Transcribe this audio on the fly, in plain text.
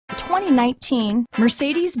2019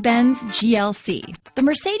 Mercedes-Benz GLC. The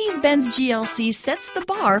Mercedes-Benz GLC sets the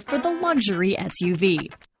bar for the luxury SUV.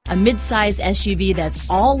 A midsize SUV that's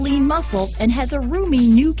all lean muscle and has a roomy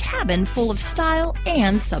new cabin full of style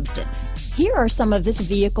and substance. Here are some of this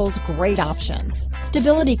vehicle's great options: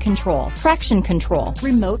 stability control, traction control,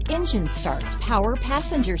 remote engine start, power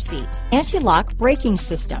passenger seat, anti-lock braking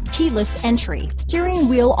system, keyless entry, steering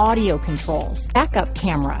wheel audio controls, backup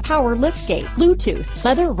camera, power liftgate, Bluetooth,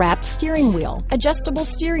 leather-wrapped steering wheel, adjustable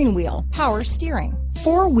steering wheel, power steering,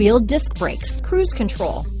 four-wheel disc brakes, cruise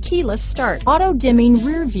control, keyless start, auto-dimming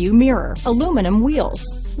rear-view mirror, aluminum wheels,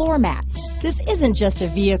 floor mats. This isn't just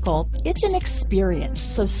a vehicle, it's an experience.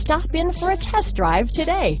 So stop in for a test drive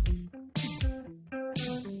today.